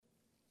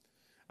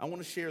I want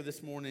to share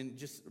this morning,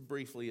 just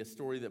briefly, a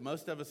story that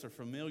most of us are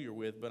familiar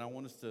with, but I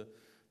want us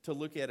to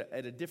look at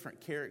a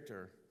different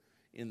character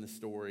in the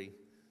story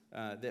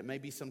that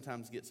maybe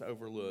sometimes gets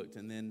overlooked.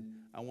 And then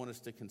I want us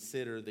to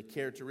consider the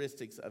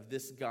characteristics of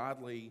this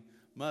godly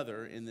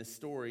mother in this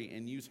story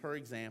and use her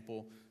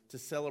example to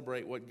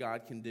celebrate what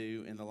God can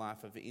do in the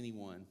life of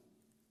anyone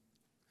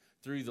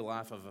through the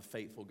life of a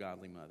faithful,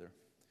 godly mother.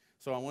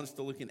 So I want us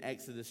to look in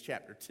Exodus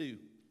chapter 2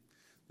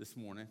 this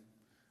morning.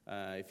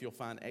 If you'll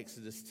find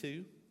Exodus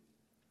 2.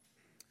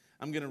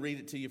 I'm going to read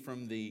it to you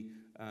from the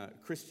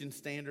Christian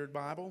Standard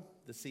Bible,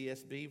 the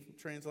CSB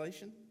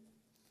translation.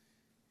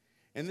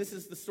 And this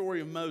is the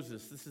story of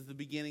Moses. This is the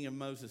beginning of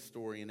Moses'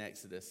 story in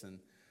Exodus. And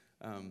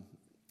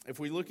if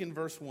we look in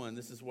verse 1,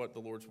 this is what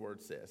the Lord's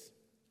word says.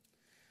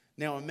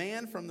 Now a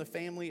man from the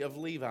family of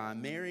Levi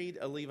married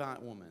a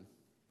Levite woman.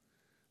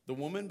 The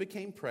woman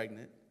became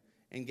pregnant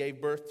and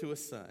gave birth to a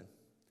son.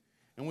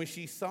 And when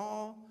she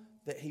saw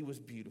that he was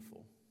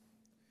beautiful,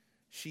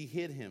 she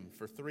hid him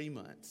for 3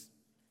 months.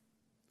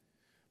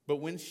 But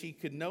when she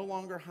could no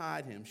longer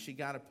hide him, she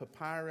got a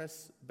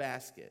papyrus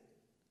basket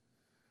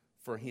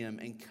for him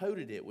and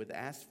coated it with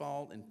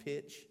asphalt and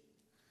pitch.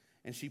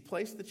 And she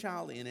placed the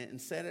child in it and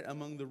set it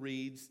among the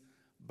reeds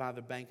by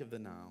the bank of the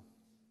Nile.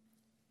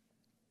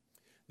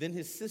 Then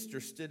his sister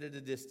stood at a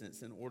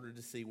distance in order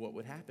to see what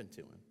would happen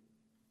to him.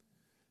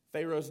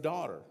 Pharaoh's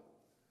daughter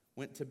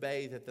went to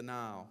bathe at the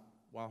Nile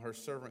while her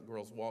servant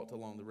girls walked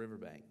along the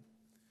riverbank.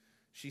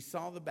 She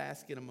saw the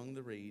basket among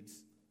the reeds,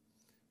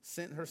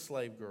 sent her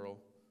slave girl,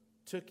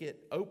 took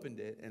it, opened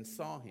it, and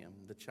saw him,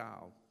 the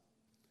child.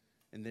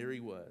 And there he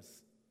was,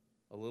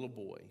 a little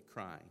boy,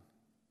 crying.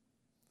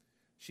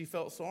 She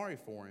felt sorry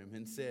for him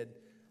and said,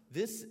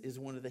 "This is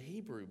one of the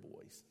Hebrew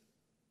boys."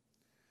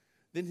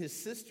 Then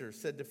his sister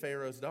said to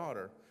Pharaoh's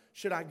daughter,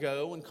 "Should I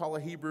go and call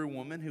a Hebrew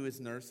woman who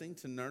is nursing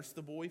to nurse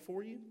the boy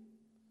for you?"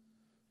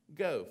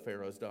 "Go,"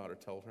 Pharaoh's daughter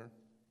told her.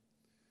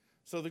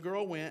 So the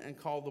girl went and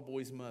called the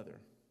boy's mother.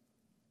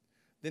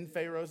 Then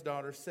Pharaoh's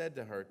daughter said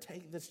to her,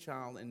 "Take this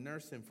child and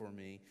nurse him for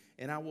me,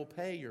 and I will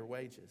pay your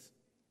wages."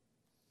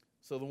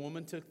 So the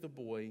woman took the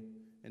boy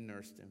and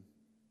nursed him.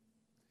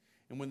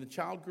 And when the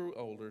child grew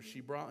older, she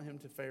brought him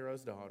to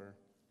Pharaoh's daughter,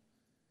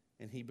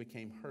 and he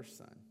became her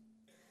son.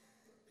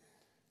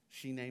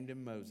 She named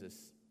him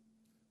Moses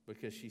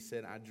because she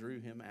said, "I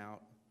drew him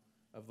out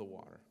of the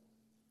water."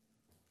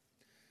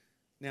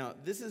 Now,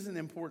 this is an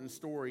important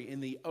story in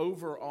the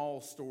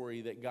overall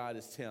story that God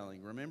is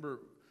telling.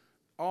 Remember,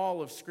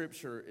 all of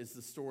Scripture is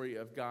the story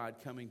of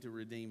God coming to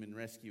redeem and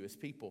rescue his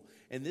people.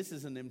 And this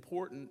is an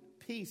important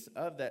piece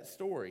of that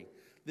story.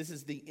 This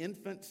is the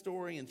infant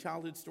story and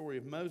childhood story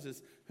of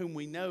Moses, whom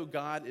we know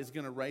God is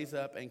going to raise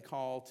up and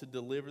call to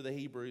deliver the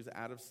Hebrews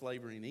out of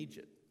slavery in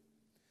Egypt.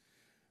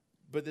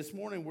 But this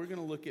morning, we're going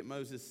to look at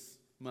Moses'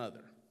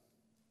 mother,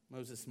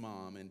 Moses'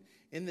 mom. And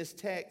in this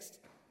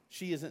text,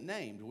 she isn't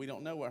named. We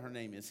don't know what her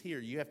name is here.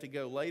 You have to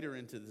go later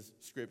into the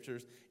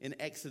Scriptures in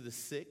Exodus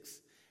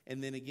 6.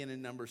 And then again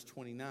in Numbers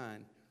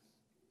 29,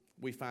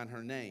 we find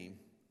her name,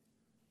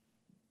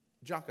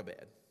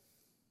 Jochebed.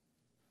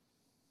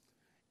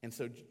 And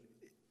so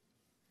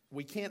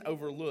we can't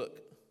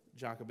overlook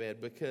Jochebed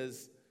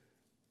because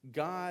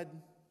God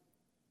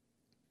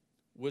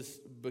was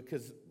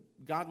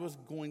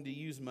going to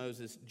use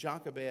Moses.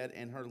 Jochebed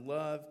and her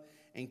love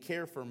and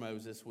care for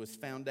Moses was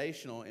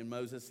foundational in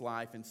Moses'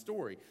 life and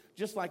story.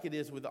 Just like it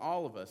is with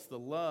all of us, the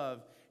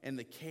love and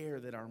the care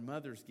that our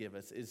mothers give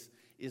us is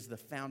the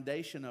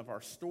foundation of our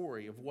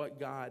story, of what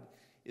God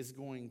is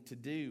going to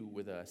do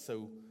with us.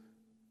 So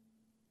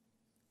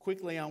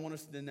quickly, I want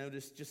us to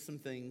notice just some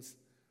things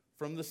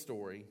from the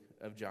story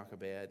of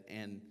Jochebed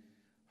and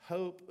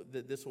hope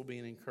that this will be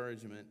an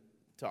encouragement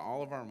to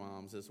all of our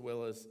moms, as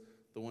well as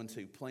the ones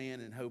who plan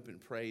and hope and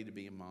pray to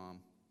be a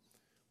mom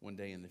one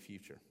day in the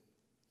future.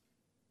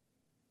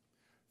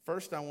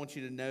 First, I want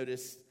you to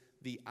notice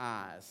the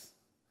eyes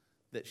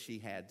that she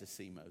had to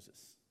see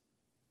Moses.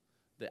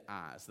 The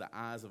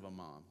eyes of a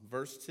mom.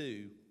 Verse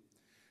 2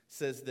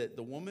 says that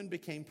the woman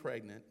became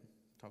pregnant,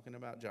 talking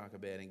about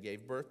Jochebed, and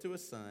gave birth to a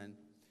son.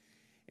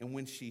 And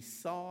when she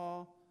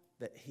saw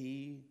that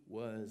he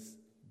was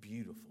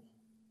beautiful,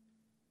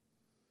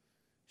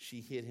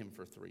 she hid him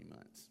for 3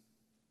 months.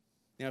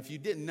 Now, if you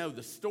didn't know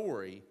the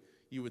story,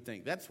 you would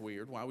think, that's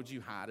weird. Why would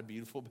you hide a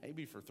beautiful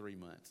baby for 3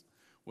 months?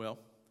 Well,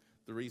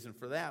 the reason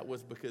for that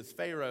was because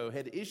Pharaoh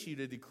had issued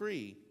a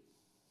decree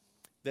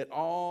that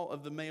all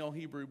of the male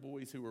Hebrew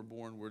boys who were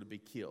born were to be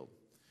killed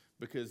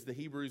because the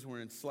Hebrews were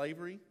in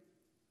slavery,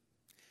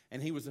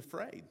 and he was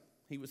afraid.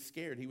 He was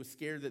scared. He was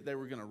scared that they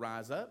were going to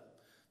rise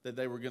up, that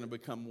they were going to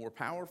become more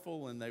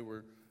powerful, and they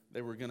were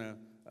going to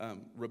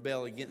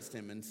rebel against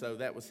him. And so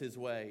that was his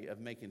way of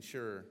making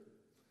sure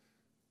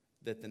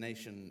that the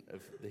nation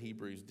of the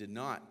Hebrews did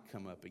not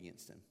come up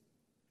against him.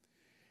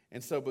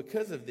 And so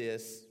because of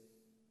this,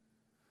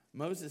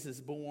 Moses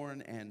is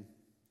born, and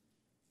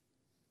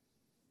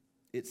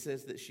it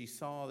says that she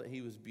saw that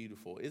he was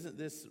beautiful. Isn't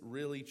this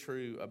really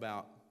true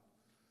about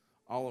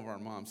all of our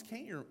moms?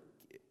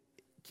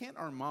 Can't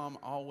our mom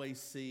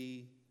always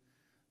see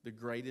the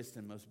greatest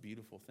and most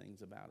beautiful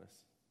things about us.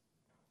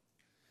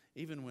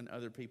 Even when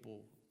other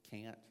people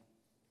can't.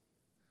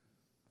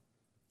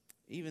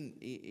 Even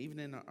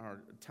in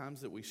our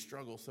times that we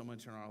struggle so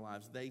much in our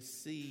lives, they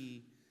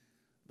see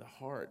the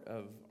heart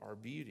of our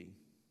beauty.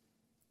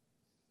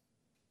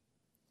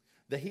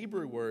 The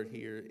Hebrew word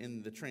here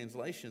in the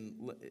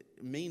translation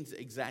means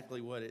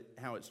exactly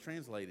how it's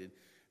translated.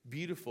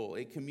 Beautiful.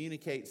 It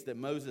communicates that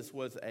Moses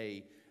was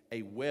a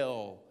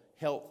well,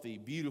 healthy,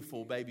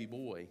 beautiful baby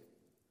boy.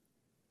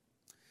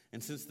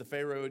 And since the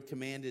Pharaoh had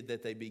commanded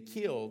that they be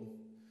killed,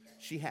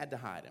 she had to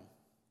hide him.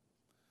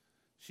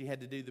 She had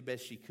to do the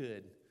best she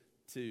could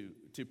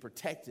to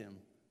protect him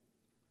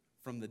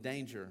from the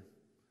danger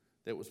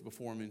that was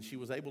before him. And she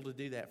was able to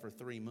do that for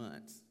 3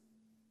 months.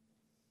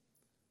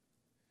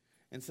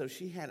 And so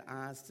she had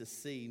eyes to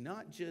see,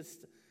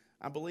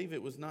 I believe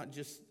it was not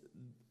just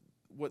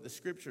what the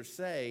scriptures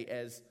say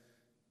as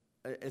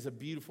a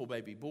beautiful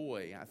baby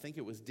boy. I think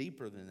it was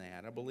deeper than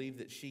that. I believe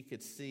that she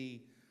could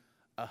see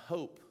a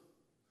hope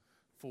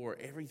for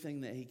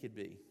everything that he could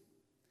be.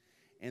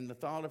 And the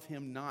thought of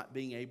him not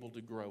being able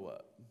to grow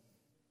up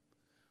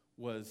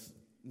was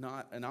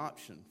not an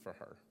option for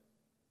her.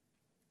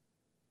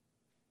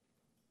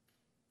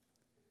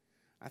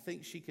 I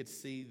think she could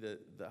see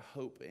the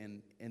hope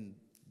and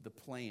the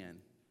plan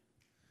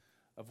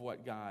of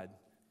what God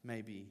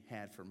maybe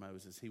had for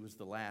Moses. He was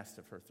the last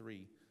of her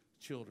 3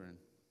 children.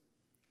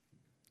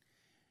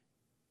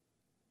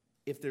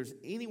 If there's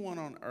anyone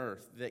on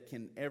earth that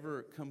can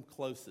ever come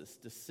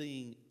closest to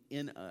seeing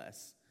in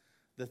us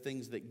the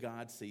things that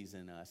God sees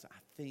in us, I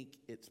think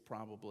it's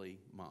probably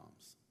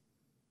moms.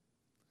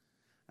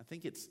 I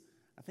think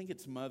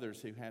it's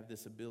mothers who have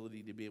this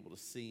ability to be able to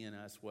see in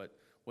us what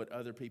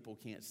other people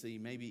can't see,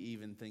 maybe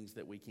even things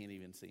that we can't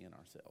even see in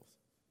ourselves.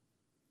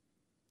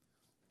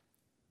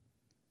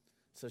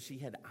 So she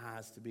had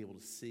eyes to be able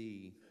to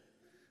see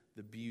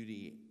the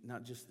beauty,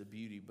 not just the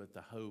beauty, but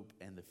the hope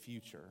and the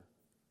future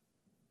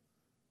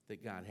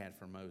that God had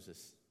for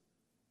Moses.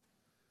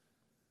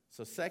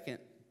 So second,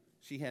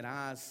 she had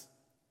eyes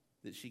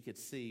that she could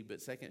see,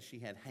 but second, she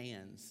had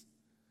hands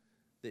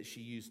that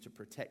she used to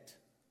protect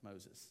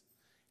Moses.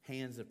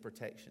 Hands of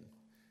protection.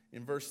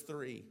 In verse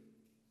 3,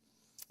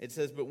 it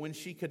says, "But when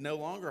she could no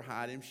longer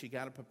hide him, she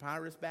got a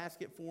papyrus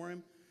basket for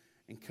him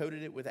and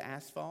coated it with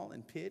asphalt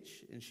and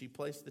pitch, and she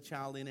placed the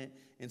child in it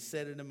and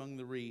set it among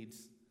the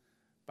reeds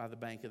by the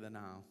bank of the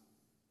Nile."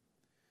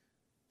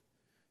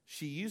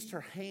 She used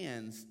her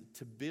hands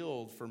to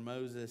build for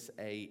Moses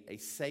a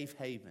safe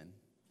haven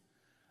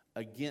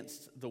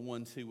against the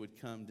ones who would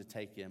come to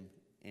take him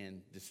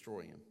and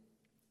destroy him.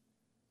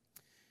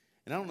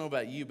 And I don't know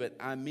about you, but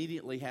I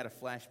immediately had a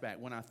flashback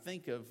when I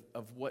think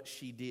of what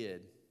she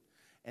did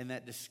and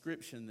that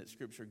description that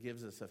Scripture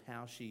gives us of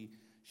how she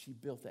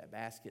built that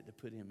basket to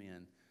put him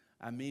in.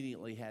 I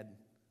immediately had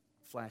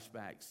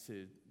flashbacks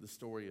to the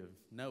story of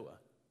Noah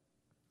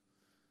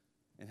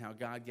and how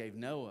God gave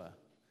Noah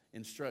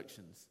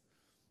instructions.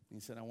 He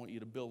said, "I want you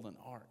to build an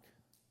ark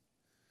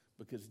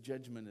because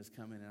judgment is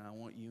coming and I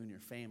want you and your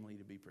family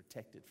to be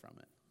protected from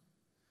it."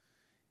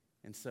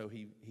 And so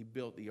he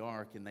built the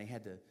ark, and they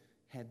had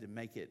to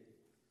make it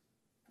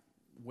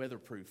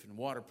weatherproof and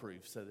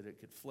waterproof so that it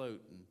could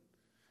float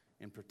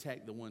and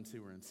protect the ones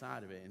who were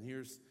inside of it. And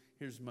here's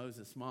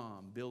Moses'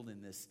 mom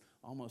building this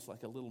almost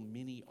like a little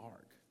mini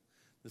ark,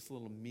 this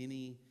little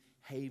mini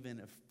haven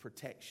of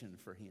protection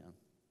for him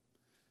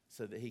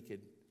so that he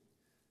could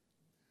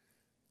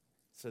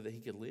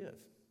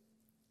live.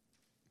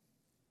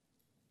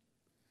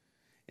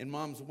 And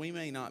moms, you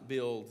may not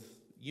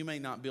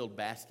build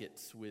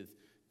baskets with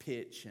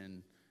pitch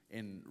and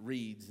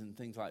reeds and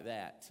things like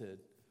that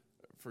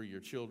for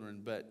your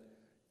children,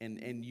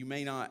 and you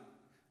may not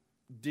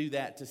do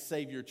that to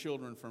save your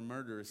children from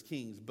murderous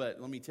kings, but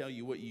let me tell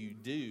you what you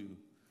do.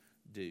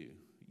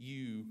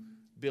 You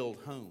build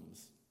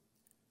homes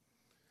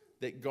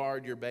that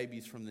guard your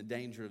babies from the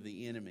danger of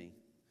the enemy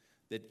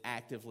that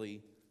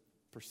actively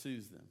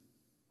pursues them.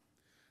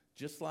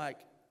 Just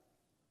like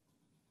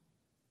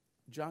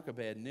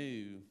Jochebed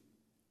knew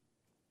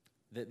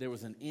that there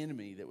was an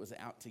enemy that was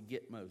out to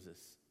get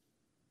Moses,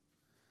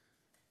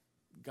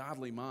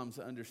 godly moms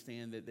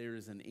understand that there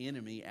is an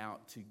enemy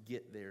out to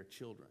get their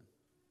children.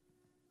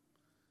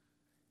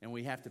 And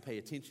we have to pay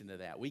attention to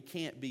that. We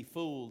can't be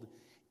fooled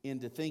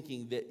into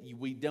thinking that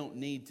we don't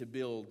need to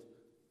build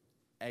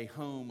a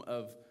home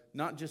of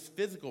not just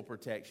physical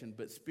protection,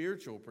 but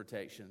spiritual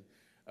protection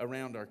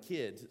around our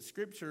kids.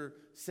 Scripture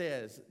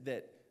says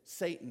that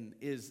Satan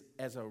is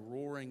as a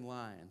roaring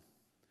lion,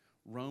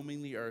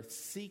 roaming the earth,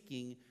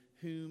 seeking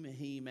whom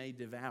he may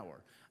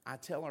devour. I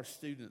tell our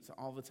students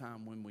all the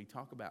time when we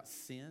talk about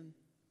sin,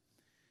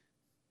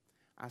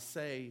 I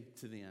say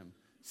to them,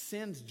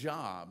 sin's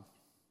job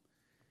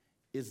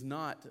is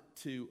not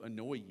to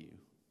annoy you.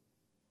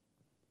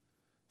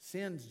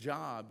 Sin's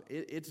job,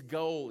 its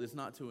goal is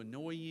not to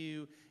annoy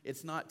you.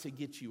 It's not to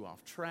get you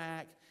off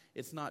track.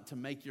 It's not to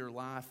make your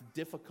life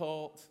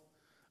difficult.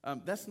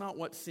 That's not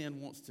what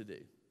sin wants to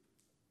do.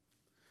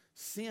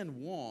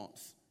 Sin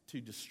wants to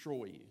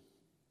destroy you.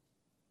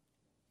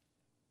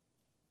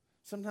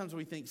 Sometimes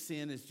we think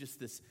sin is just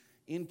this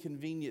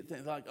inconvenient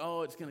thing, like,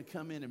 oh, it's going to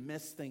come in and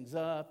mess things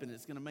up, and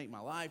it's going to make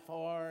my life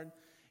hard,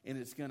 and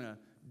it's going to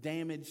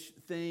damage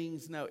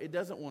things. No, it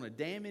doesn't want to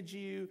damage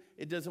you.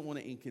 It doesn't want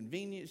to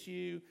inconvenience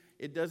you.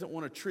 It doesn't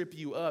want to trip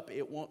you up.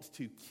 It wants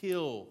to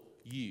kill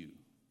you.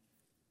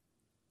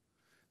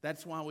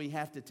 That's why we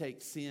have to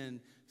take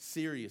sin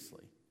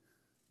seriously.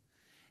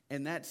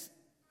 And that's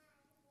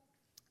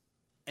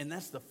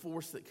the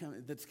force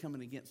that's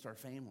coming against our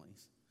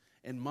families.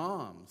 And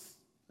moms,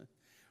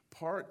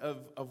 part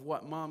of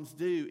what moms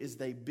do is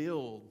they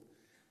build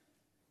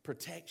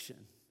protection.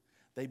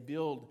 They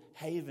build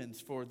havens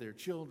for their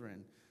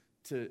children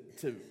so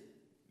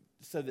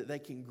that they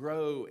can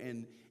grow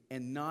and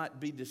not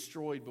be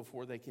destroyed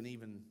before they can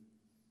even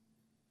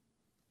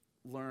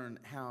learn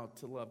how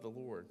to love the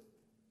Lord.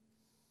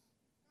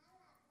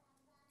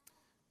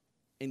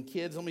 And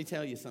kids, let me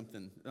tell you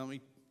something. Let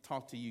me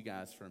talk to you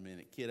guys for a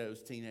minute.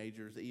 Kiddos,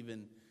 teenagers,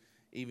 even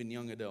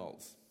young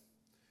adults.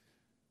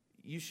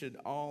 You should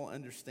all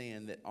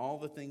understand that all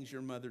the things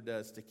your mother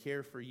does to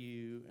care for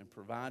you and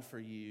provide for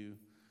you,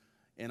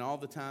 and all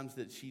the times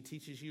that she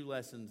teaches you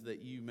lessons that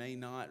you may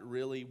not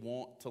really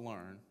want to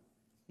learn,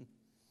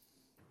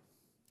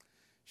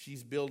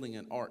 she's building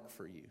an ark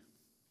for you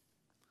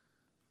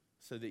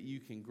so that you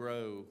can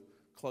grow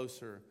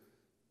closer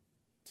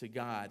to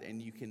God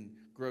and you can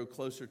grow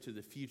closer to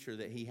the future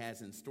that He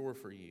has in store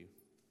for you.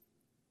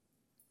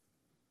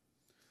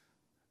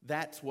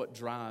 That's what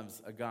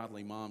drives a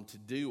godly mom to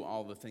do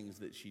all the things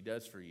that she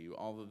does for you,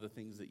 all of the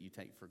things that you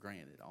take for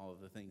granted, all of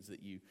the things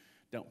that you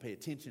don't pay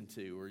attention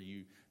to or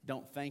you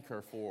don't thank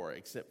her for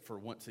except for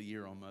once a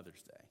year on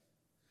Mother's Day.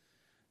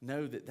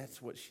 Know that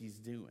that's what she's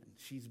doing.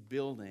 She's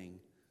building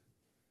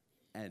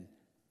a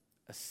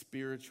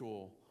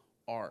spiritual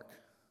ark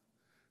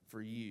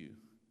for you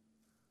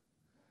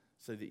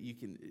so that you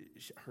can,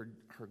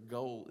 her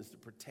goal is to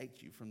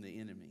protect you from the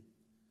enemy,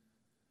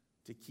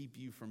 to keep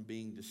you from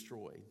being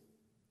destroyed.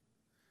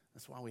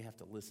 That's why we have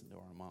to listen to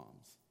our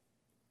moms.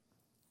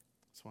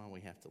 That's why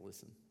we have to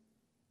listen.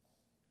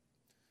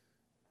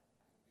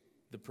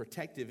 The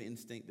protective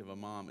instinct of a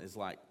mom is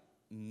like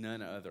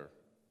none other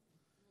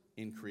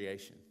in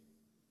creation.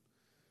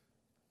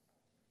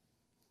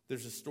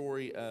 There's a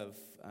story of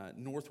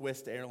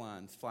Northwest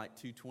Airlines Flight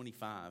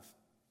 225.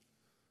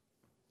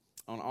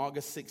 On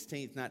August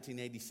 16th,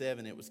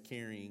 1987, it was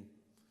carrying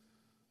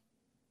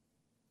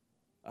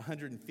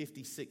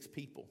 156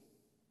 people.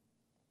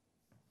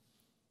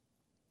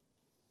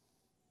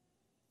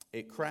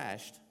 It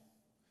crashed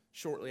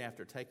shortly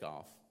after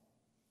takeoff,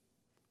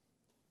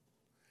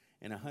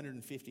 and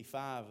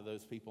 155 of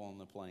those people on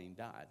the plane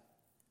died.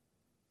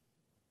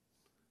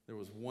 There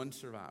was one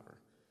survivor,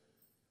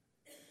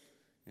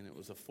 and it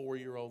was a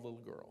 4-year-old little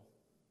girl,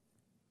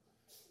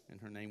 and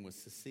her name was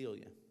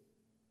Cecilia.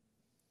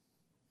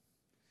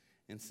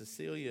 And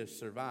Cecilia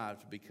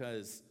survived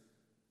because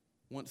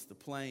once the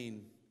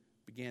plane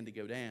began to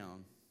go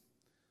down,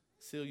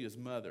 Celia's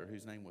mother,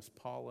 whose name was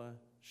Paula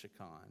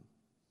Chacon,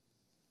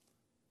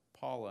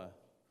 Paula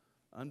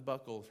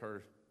unbuckled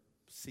her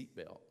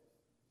seatbelt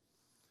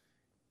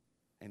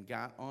and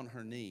got on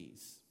her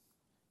knees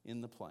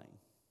in the plane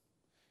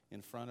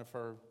in front of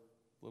her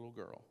little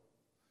girl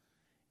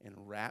and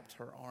wrapped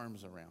her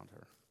arms around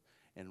her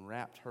and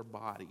wrapped her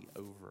body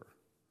over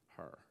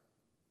her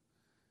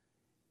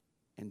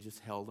and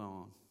just held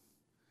on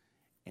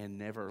and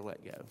never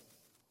let go.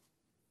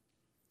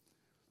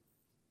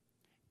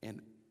 And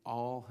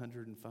all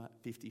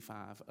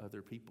 155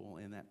 other people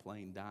in that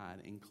plane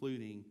died,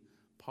 including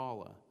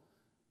Paula,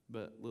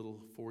 but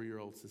little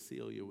 4-year-old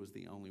Cecilia was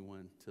the only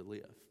one to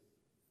live.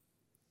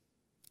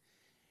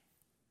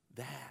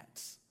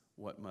 That's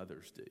what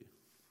mothers do.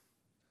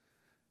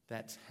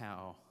 That's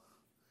how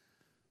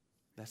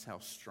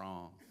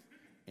strong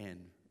and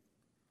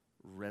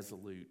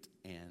resolute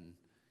and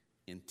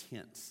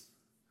intense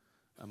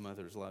a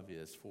mother's love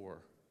is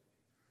for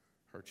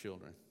her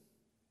children.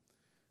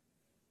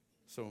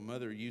 So a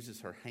mother uses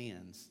her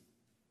hands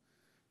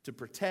to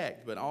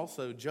protect, but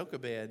also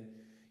Jochebed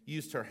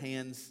used her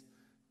hands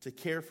to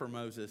care for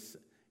Moses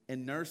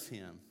and nurse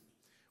him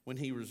when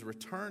he was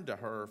returned to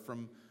her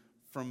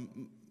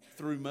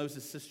through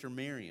Moses' sister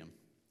Miriam.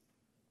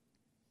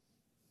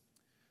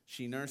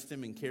 She nursed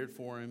him and cared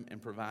for him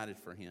and provided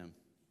for him.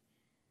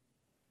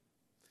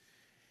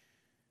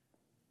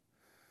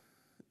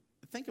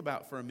 Think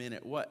about for a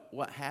minute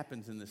what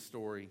happens in this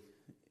story,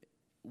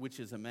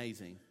 which is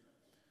amazing.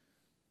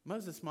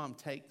 Moses' mom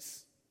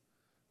takes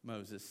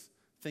Moses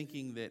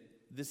thinking that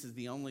this is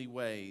the only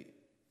way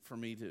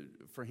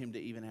for him to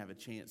even have a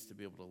chance to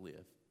be able to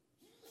live.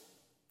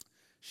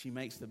 She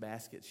makes the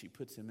basket, she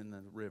puts him in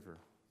the river,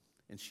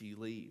 and she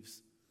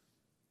leaves,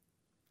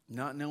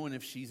 not knowing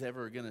if she's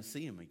ever going to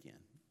see him again,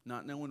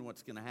 not knowing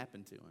what's going to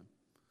happen to him.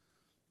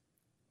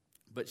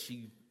 But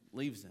she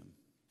leaves him.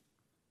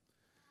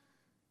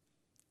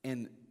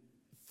 And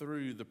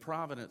through the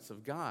providence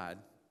of God,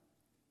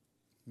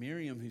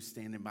 Miriam, who's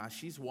standing by,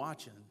 she's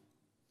watching.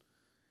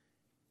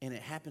 And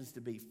it happens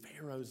to be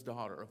Pharaoh's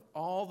daughter. Of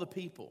all the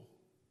people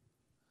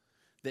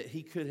that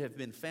he could have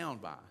been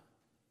found by.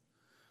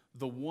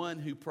 The one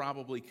who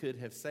probably could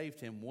have saved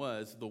him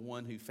was the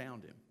one who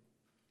found him.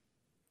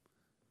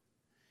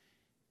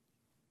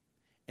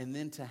 And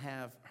then to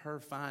have her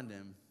find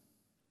him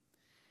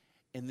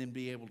and then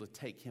be able to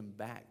take him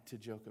back to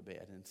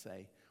Jochebed and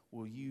say,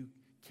 will you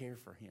care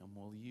for him?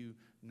 Will you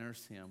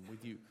nurse him? Will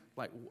you,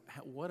 like,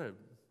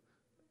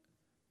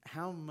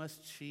 how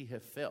must she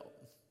have felt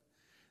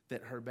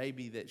that her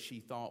baby that she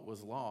thought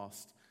was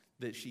lost,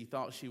 that she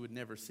thought she would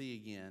never see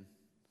again,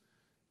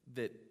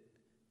 that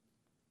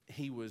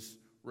he was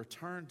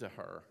returned to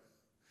her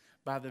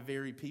by the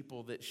very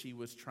people that she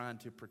was trying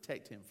to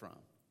protect him from.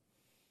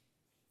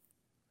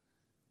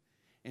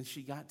 And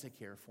she got to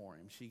care for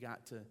him. She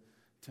got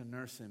to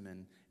nurse him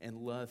and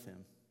love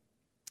him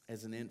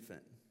as an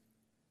infant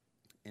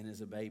and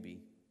as a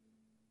baby.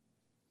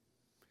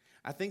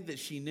 I think that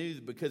she knew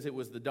that because it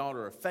was the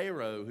daughter of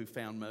Pharaoh who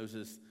found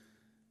Moses,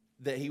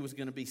 that he was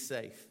going to be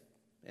safe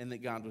and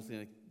that God was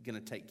going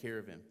to take care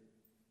of him.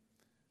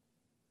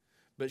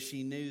 But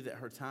she knew that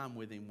her time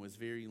with him was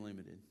very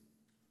limited.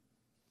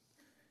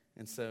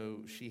 And so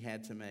she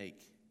had to make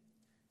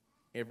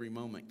every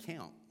moment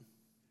count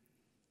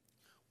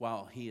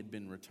while he had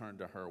been returned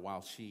to her,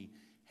 while she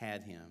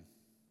had him.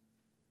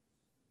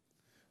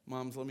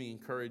 Moms, let me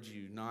encourage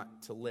you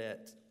not to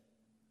let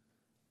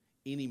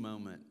any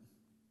moment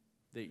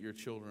that your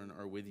children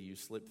are with you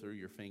slip through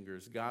your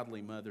fingers.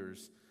 Godly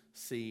mothers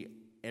see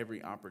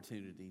every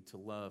opportunity to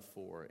love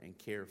for and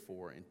care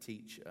for and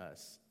teach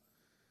us.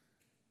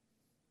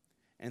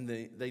 And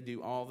they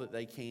do all that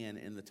they can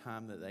in the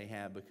time that they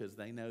have because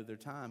they know their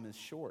time is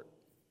short.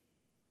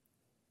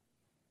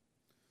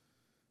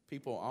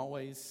 People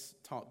always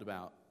talked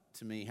about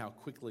to me how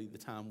quickly the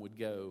time would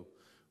go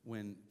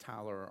when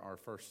Tyler, our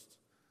first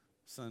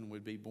son,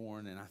 would be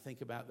born. And I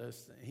think about those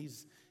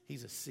things.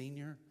 He's a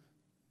senior.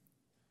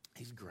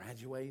 He's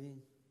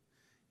graduating.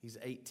 He's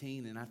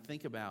 18. And I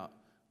think about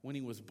when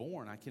he was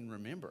born, I can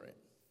remember it.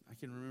 I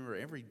can remember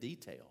every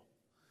detail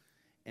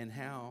and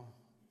how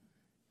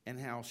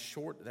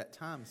short that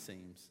time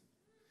seems.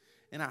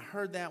 And I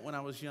heard that when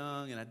I was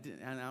young,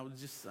 and I was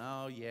just,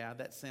 oh yeah,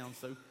 that sounds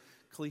so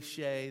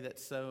cliche.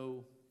 That's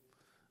so,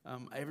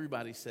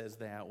 everybody says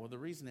that. Well, the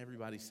reason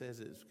everybody says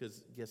it is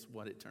because, guess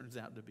what? It turns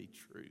out to be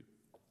true.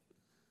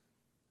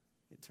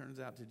 It turns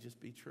out to just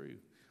be true.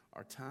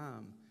 Our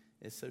time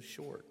is so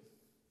short.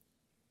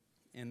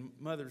 And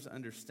mothers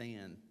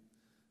understand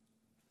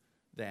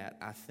that,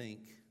 I think,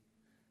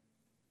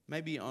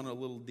 maybe on a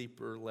little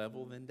deeper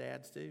level than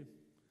dads do.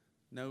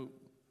 No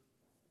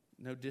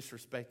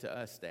disrespect to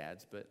us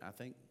dads, but I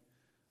think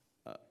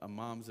a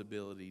mom's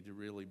ability to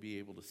really be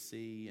able to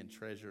see and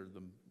treasure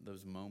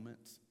those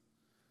moments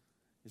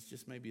is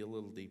just maybe a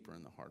little deeper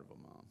in the heart of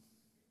a mom.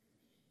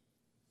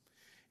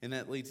 And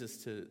that leads us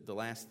to the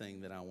last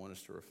thing that I want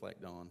us to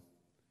reflect on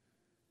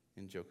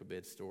in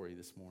Jochebed's story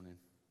this morning.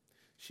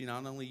 She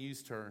not only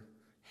used her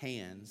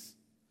hands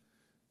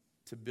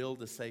to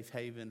build a safe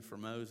haven for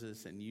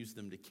Moses and use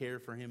them to care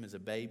for him as a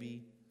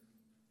baby.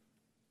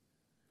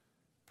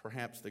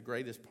 Perhaps the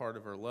greatest part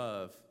of her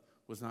love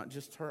was not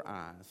just her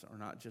eyes or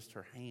not just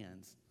her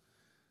hands,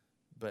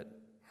 but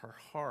her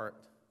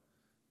heart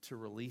to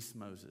release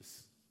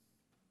Moses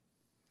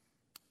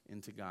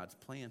into God's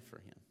plan for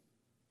him.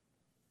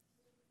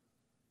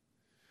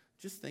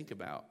 Just think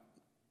about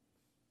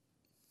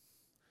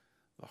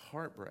the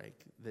heartbreak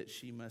that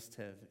she must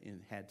have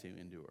had to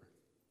endure.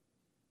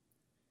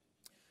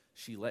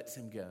 She lets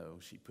him go.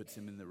 She puts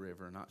him in the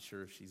river, not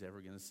sure if she's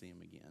ever going to see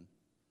him again.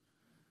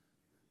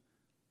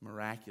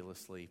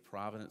 Miraculously,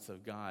 providence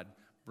of God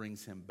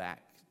brings him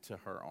back to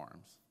her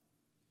arms.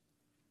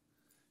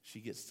 She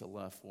gets to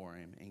love for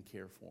him and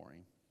care for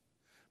him.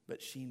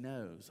 But she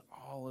knows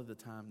all of the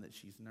time that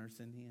she's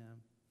nursing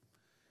him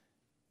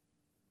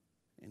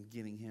and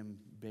getting him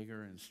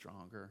bigger and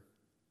stronger,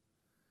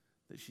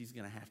 that she's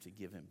going to have to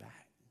give him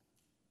back.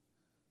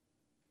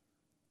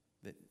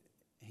 That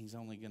he's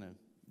only going to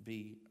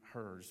be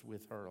hers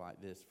with her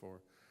like this for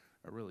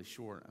a really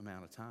short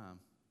amount of time.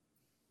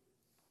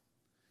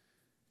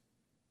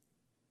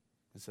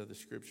 And so the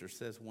scripture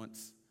says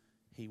once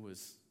he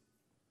was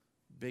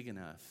big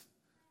enough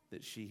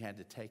that she had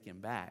to take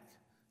him back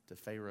to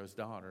Pharaoh's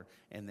daughter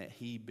and that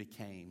he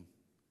became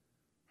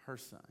her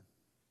son.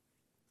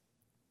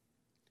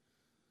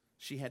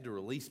 She had to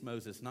release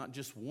Moses not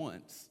just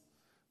once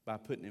by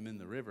putting him in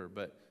the river,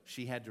 but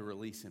she had to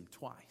release him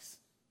twice.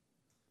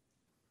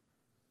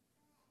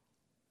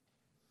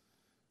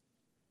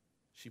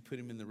 She put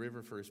him in the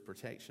river for his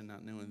protection,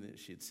 not knowing that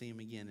she'd see him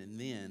again, and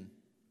then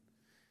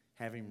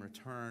have him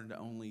returned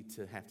only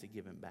to have to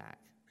give him back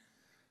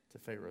to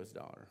Pharaoh's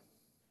daughter.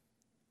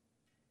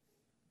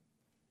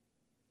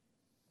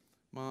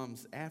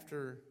 Moms,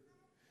 after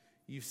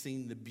you've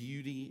seen the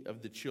beauty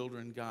of the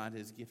children God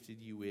has gifted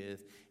you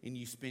with, and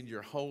you spend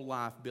your whole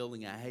life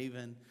building a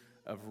haven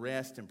of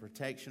rest and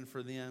protection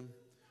for them,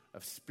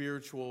 of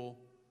spiritual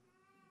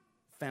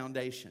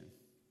foundation,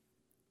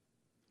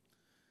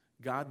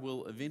 God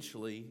will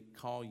eventually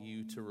call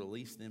you to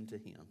release them to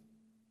Him.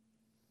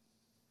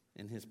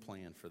 and his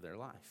plan for their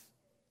life.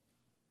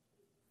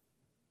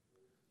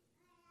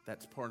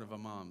 That's part of a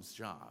mom's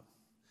job,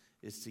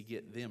 is to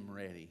get them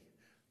ready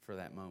for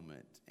that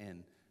moment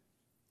and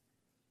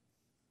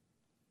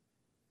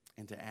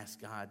to ask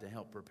God to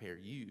help prepare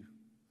you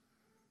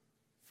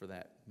for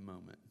that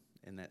moment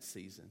and that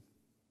season.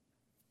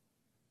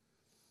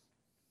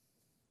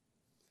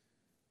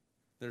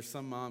 There's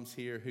some moms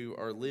here who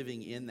are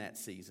living in that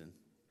season.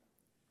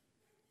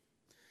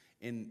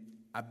 And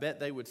I bet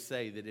they would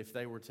say that if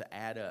they were to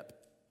add up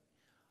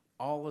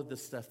all of the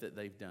stuff that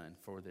they've done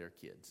for their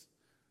kids,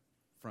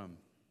 from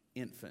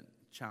infant,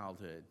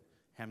 childhood,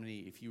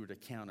 if you were to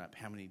count up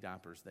how many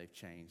diapers they've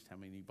changed, how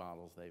many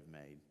bottles they've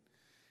made,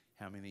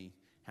 how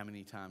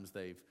many times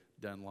they've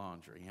done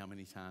laundry, how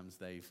many times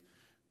they've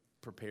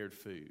prepared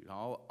food,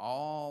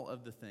 all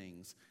of the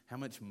things, how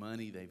much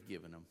money they've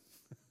given them.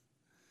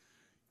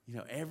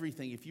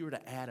 Everything, if you were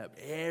to add up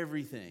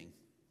everything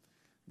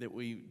that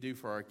we do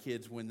for our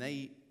kids when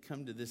they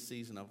come to this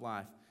season of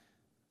life,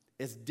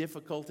 as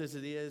difficult as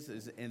it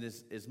is, and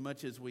as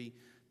much as we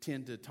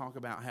tend to talk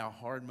about how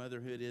hard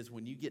motherhood is,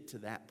 when you get to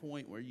that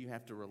point where you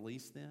have to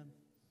release them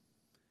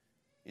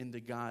into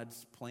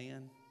God's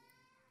plan,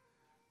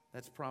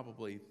 that's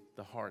probably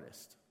the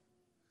hardest.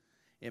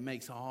 It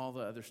makes all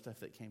the other stuff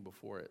that came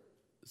before it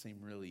seem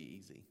really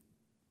easy.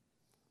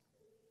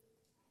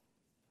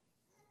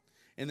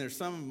 And there's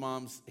some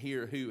moms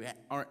here who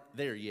aren't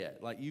there yet.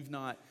 Like you've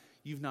not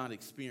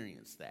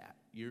experienced that.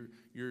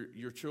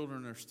 Your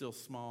children are still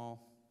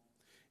small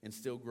and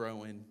still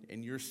growing,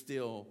 and you're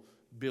still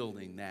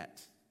building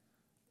that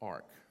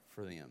ark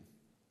for them.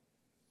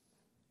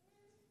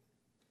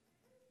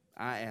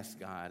 I ask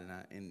God,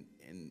 and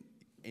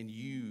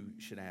you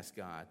should ask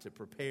God to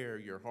prepare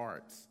your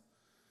hearts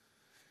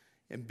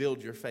and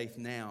build your faith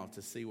now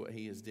to see what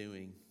He is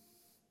doing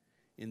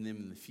in them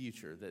in the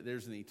future. That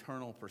there's an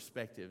eternal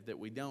perspective, that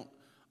we don't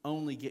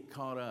only get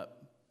caught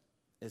up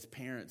as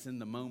parents in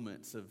the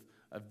moments of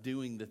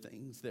doing the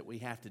things that we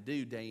have to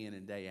do day in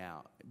and day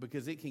out,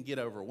 because it can get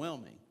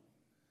overwhelming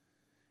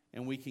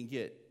and we can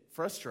get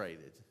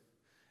frustrated,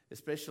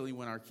 especially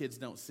when our kids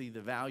don't see the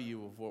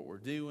value of what we're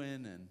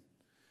doing,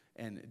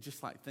 and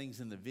just like things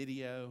in the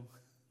video.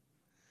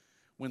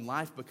 When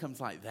life becomes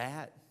like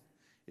that,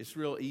 it's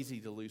real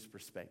easy to lose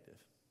perspective.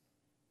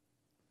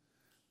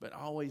 But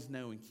always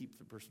know and keep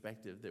the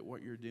perspective that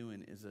what you're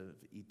doing is of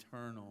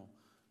eternal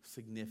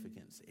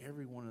significance.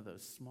 Every one of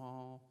those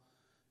small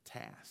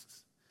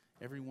tasks,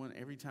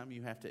 every time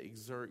you have to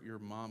exert your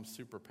mom's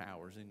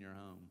superpowers in your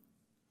home,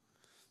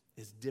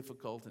 as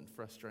difficult and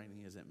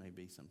frustrating as it may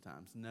be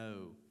sometimes,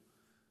 know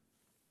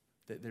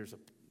that there's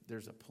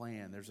a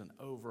plan, there's an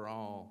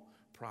overall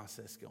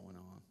process going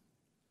on,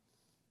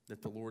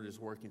 that the Lord is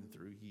working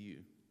through you.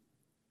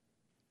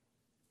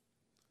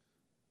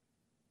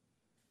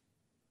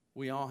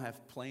 We all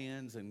have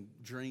plans and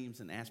dreams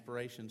and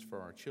aspirations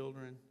for our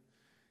children,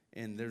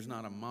 and there's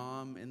not a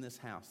mom in this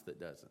house that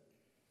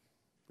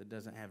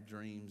doesn't have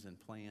dreams and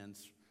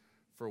plans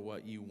for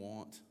what you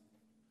want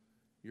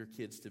your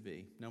kids to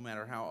be, no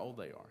matter how old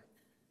they are.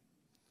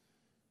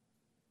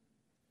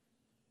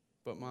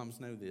 But moms,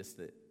 know this,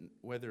 that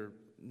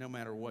no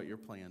matter what your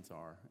plans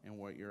are and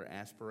what your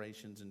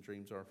aspirations and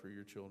dreams are for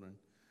your children,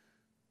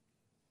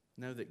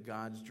 know that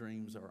God's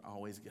dreams are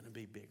always going to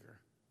be bigger.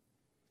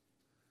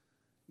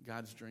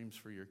 God's dreams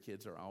for your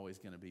kids are always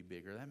going to be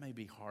bigger. That may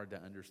be hard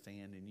to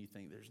understand, and you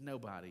think there's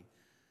nobody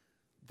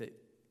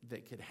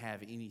that could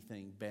have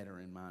anything better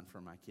in mind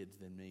for my kids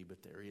than me,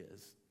 but there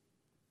is.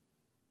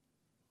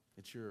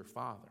 It's your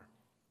Father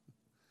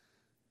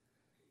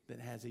that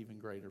has even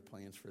greater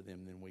plans for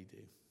them than we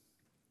do.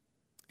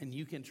 And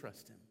you can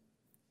trust Him.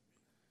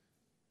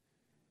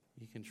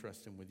 You can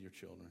trust Him with your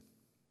children.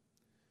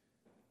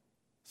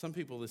 Some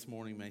people this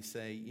morning may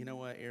say, you know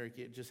what, Eric,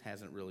 it just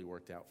hasn't really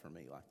worked out for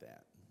me like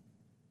that.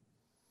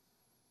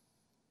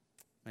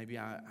 Maybe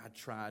I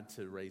tried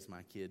to raise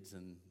my kids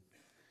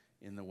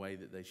in the way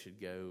that they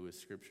should go, as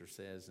Scripture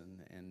says,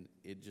 and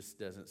it just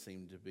doesn't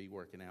seem to be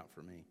working out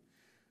for me.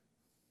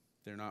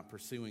 They're not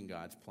pursuing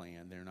God's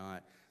plan.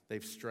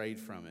 They've strayed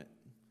from it.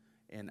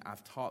 And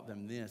I've taught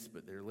them this,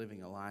 but they're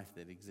living a life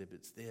that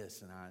exhibits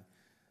this,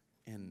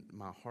 and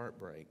my heart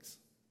breaks.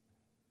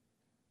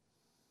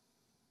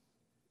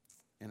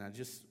 And I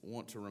just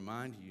want to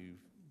remind you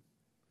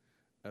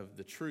of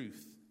the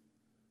truth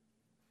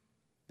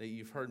that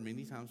you've heard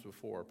many times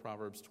before,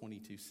 Proverbs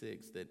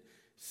 22:6, that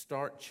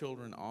start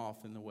children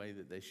off in the way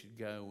that they should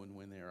go, and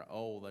when they are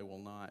old, they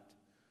will not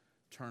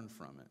turn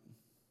from it.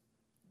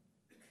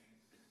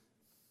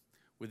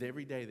 With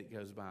every day that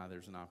goes by,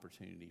 there's an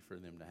opportunity for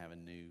them to have a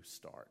new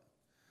start,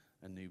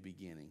 a new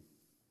beginning.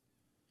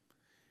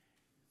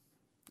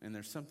 And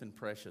there's something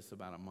precious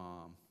about a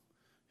mom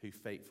who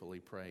faithfully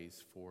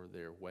prays for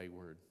their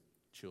wayward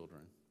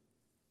children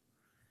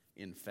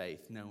in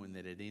faith, knowing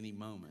that at any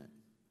moment,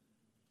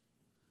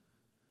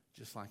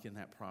 just like in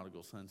that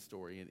prodigal son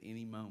story, at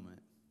any moment,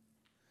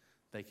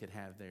 they could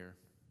have their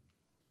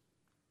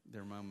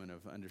moment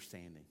of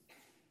understanding.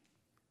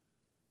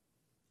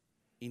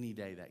 Any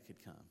day that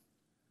could come.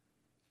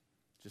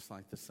 Just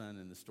like the son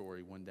in the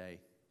story, one day,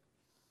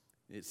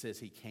 it says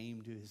he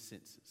came to his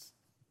senses.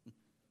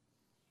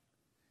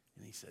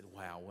 And he said,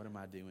 wow, what am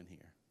I doing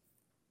here?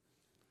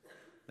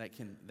 That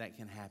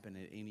can happen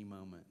at any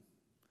moment.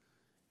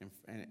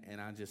 And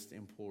I just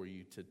implore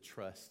you to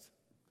trust,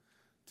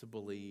 to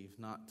believe,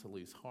 not to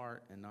lose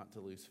heart and not to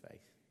lose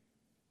faith,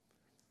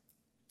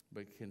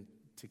 but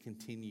to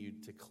continue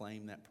to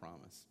claim that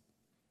promise.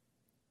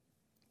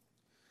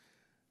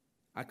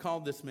 I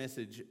called this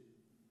message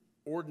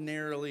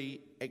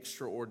Ordinarily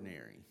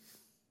Extraordinary.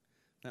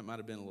 That might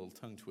have been a little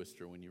tongue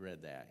twister when you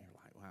read that.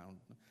 You're like, wow.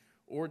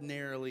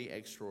 Ordinarily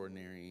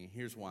extraordinary.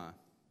 Here's why.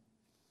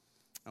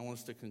 I want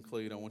us to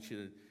conclude. I want you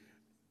to...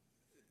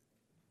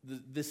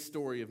 This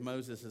story of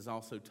Moses is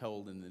also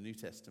told in the New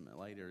Testament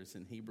later. It's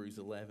in Hebrews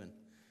 11.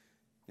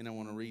 And I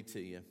want to read to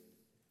you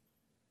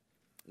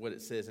what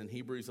it says in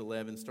Hebrews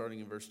 11, starting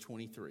in verse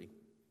 23.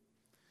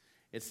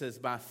 It says,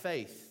 by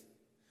faith,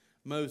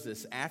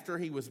 Moses, after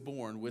he was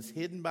born, was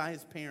hidden by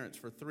his parents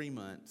for 3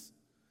 months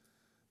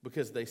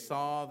because they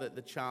saw that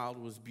the child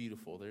was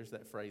beautiful. There's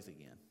that phrase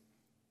again.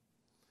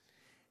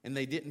 And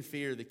they didn't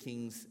fear the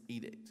king's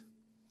edict.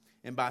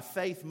 And by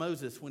faith,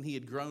 Moses, when he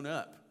had grown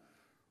up,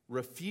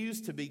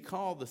 refused to be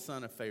called the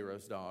son of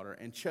Pharaoh's daughter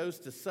and chose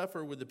to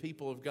suffer with the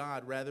people of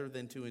God rather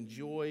than to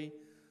enjoy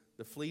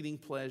the fleeting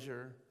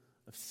pleasure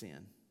of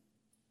sin.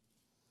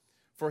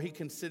 For he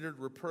considered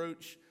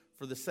reproach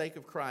for the sake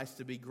of Christ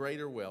to be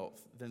greater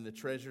wealth than the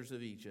treasures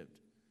of Egypt,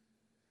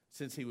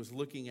 since he was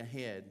looking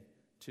ahead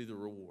to the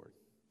reward.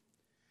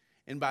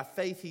 And by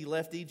faith he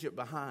left Egypt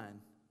behind,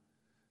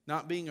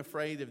 not being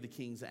afraid of the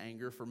king's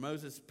anger, for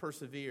Moses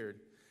persevered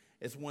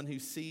as one who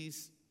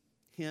sees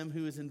him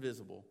who is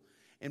invisible.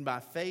 And by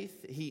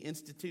faith he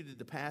instituted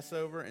the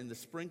Passover and the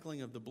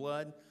sprinkling of the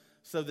blood,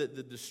 so that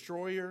the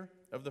destroyer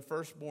of the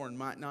firstborn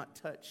might not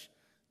touch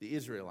the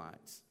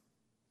Israelites.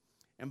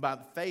 And by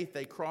faith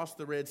they crossed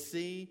the Red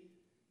Sea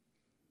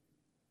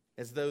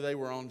as though they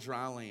were on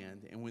dry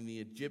land. And when the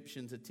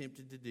Egyptians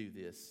attempted to do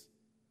this,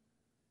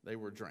 they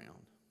were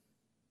drowned.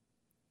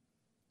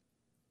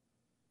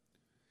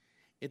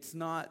 It's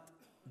not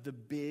the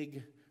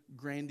big,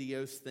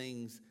 grandiose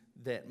things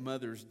that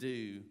mothers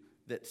do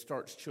that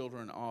starts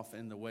children off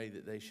in the way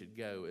that they should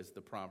go, as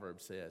the proverb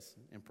says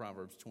in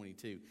Proverbs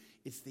 22.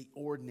 It's the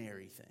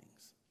ordinary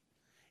things.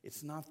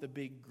 It's not the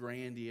big,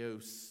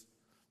 grandiose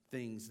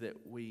things that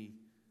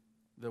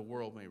the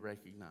world may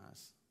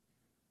recognize.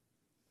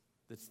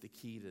 That's the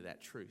key to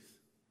that truth.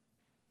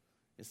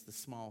 It's the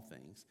small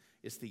things.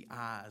 It's the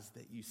eyes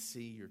that you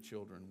see your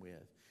children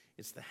with.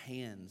 It's the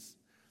hands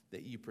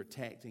that you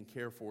protect and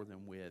care for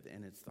them with.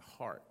 And it's the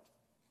heart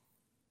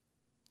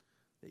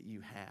that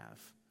you have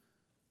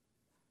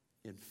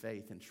in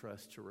faith and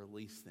trust to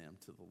release them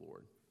to the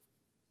Lord.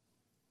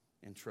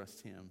 And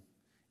trust Him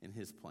in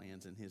His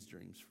plans and His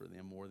dreams for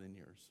them more than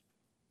yours.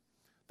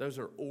 Those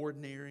are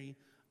ordinary,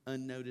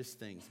 unnoticed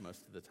things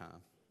most of the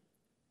time.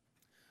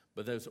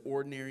 But those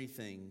ordinary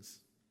things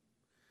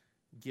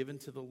given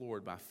to the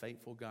Lord by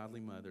faithful,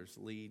 godly mothers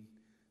lead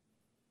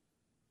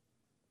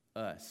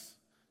us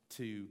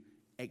to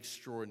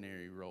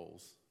extraordinary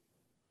roles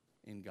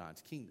in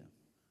God's kingdom.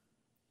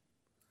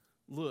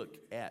 Look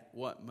at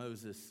what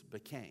Moses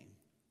became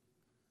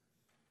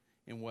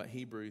and what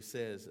Hebrews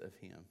says of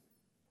him.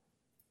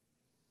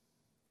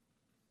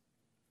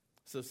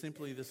 So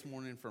simply this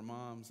morning for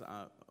moms,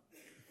 I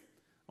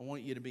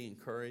want you to be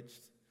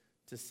encouraged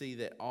to see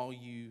that all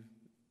you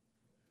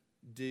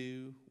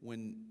do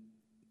when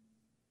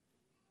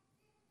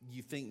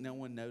you think no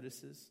one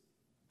notices,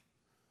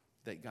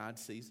 that God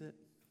sees it.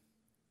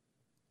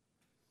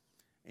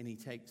 And He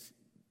takes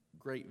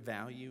great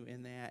value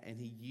in that, and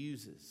He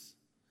uses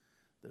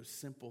those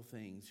simple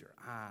things, your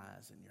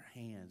eyes and your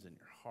hands and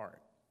your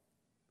heart.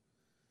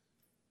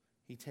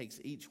 He takes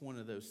each one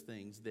of those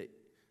things that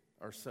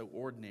are so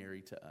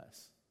ordinary to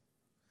us,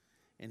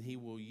 and He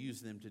will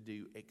use them to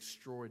do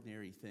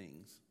extraordinary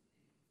things.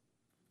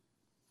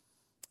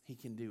 He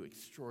can do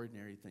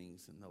extraordinary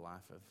things in the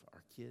life of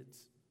our kids.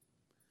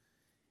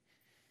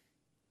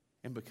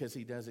 And because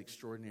He does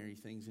extraordinary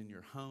things in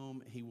your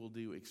home, He will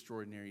do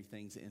extraordinary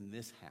things in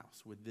this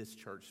house with this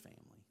church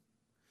family.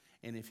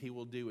 And if He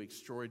will do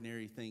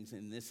extraordinary things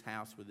in this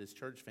house with this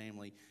church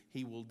family,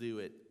 He will do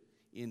it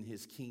in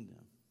His kingdom.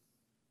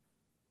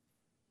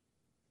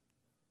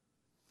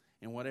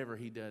 And whatever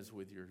He does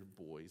with your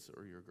boys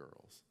or your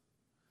girls,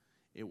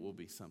 it will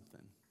be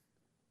something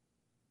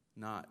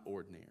not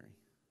ordinary,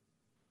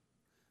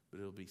 but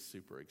it'll be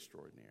super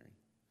extraordinary.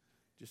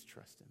 Just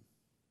trust Him.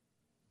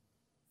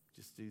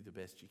 Just do the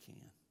best you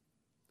can.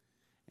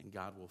 And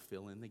God will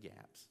fill in the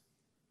gaps.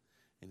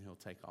 And He'll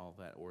take all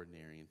that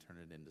ordinary and turn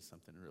it into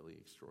something really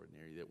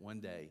extraordinary that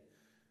one day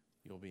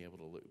you'll be able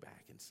to look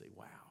back and say,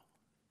 wow,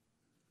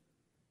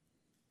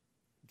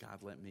 God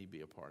let me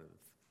be a part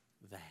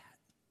of that.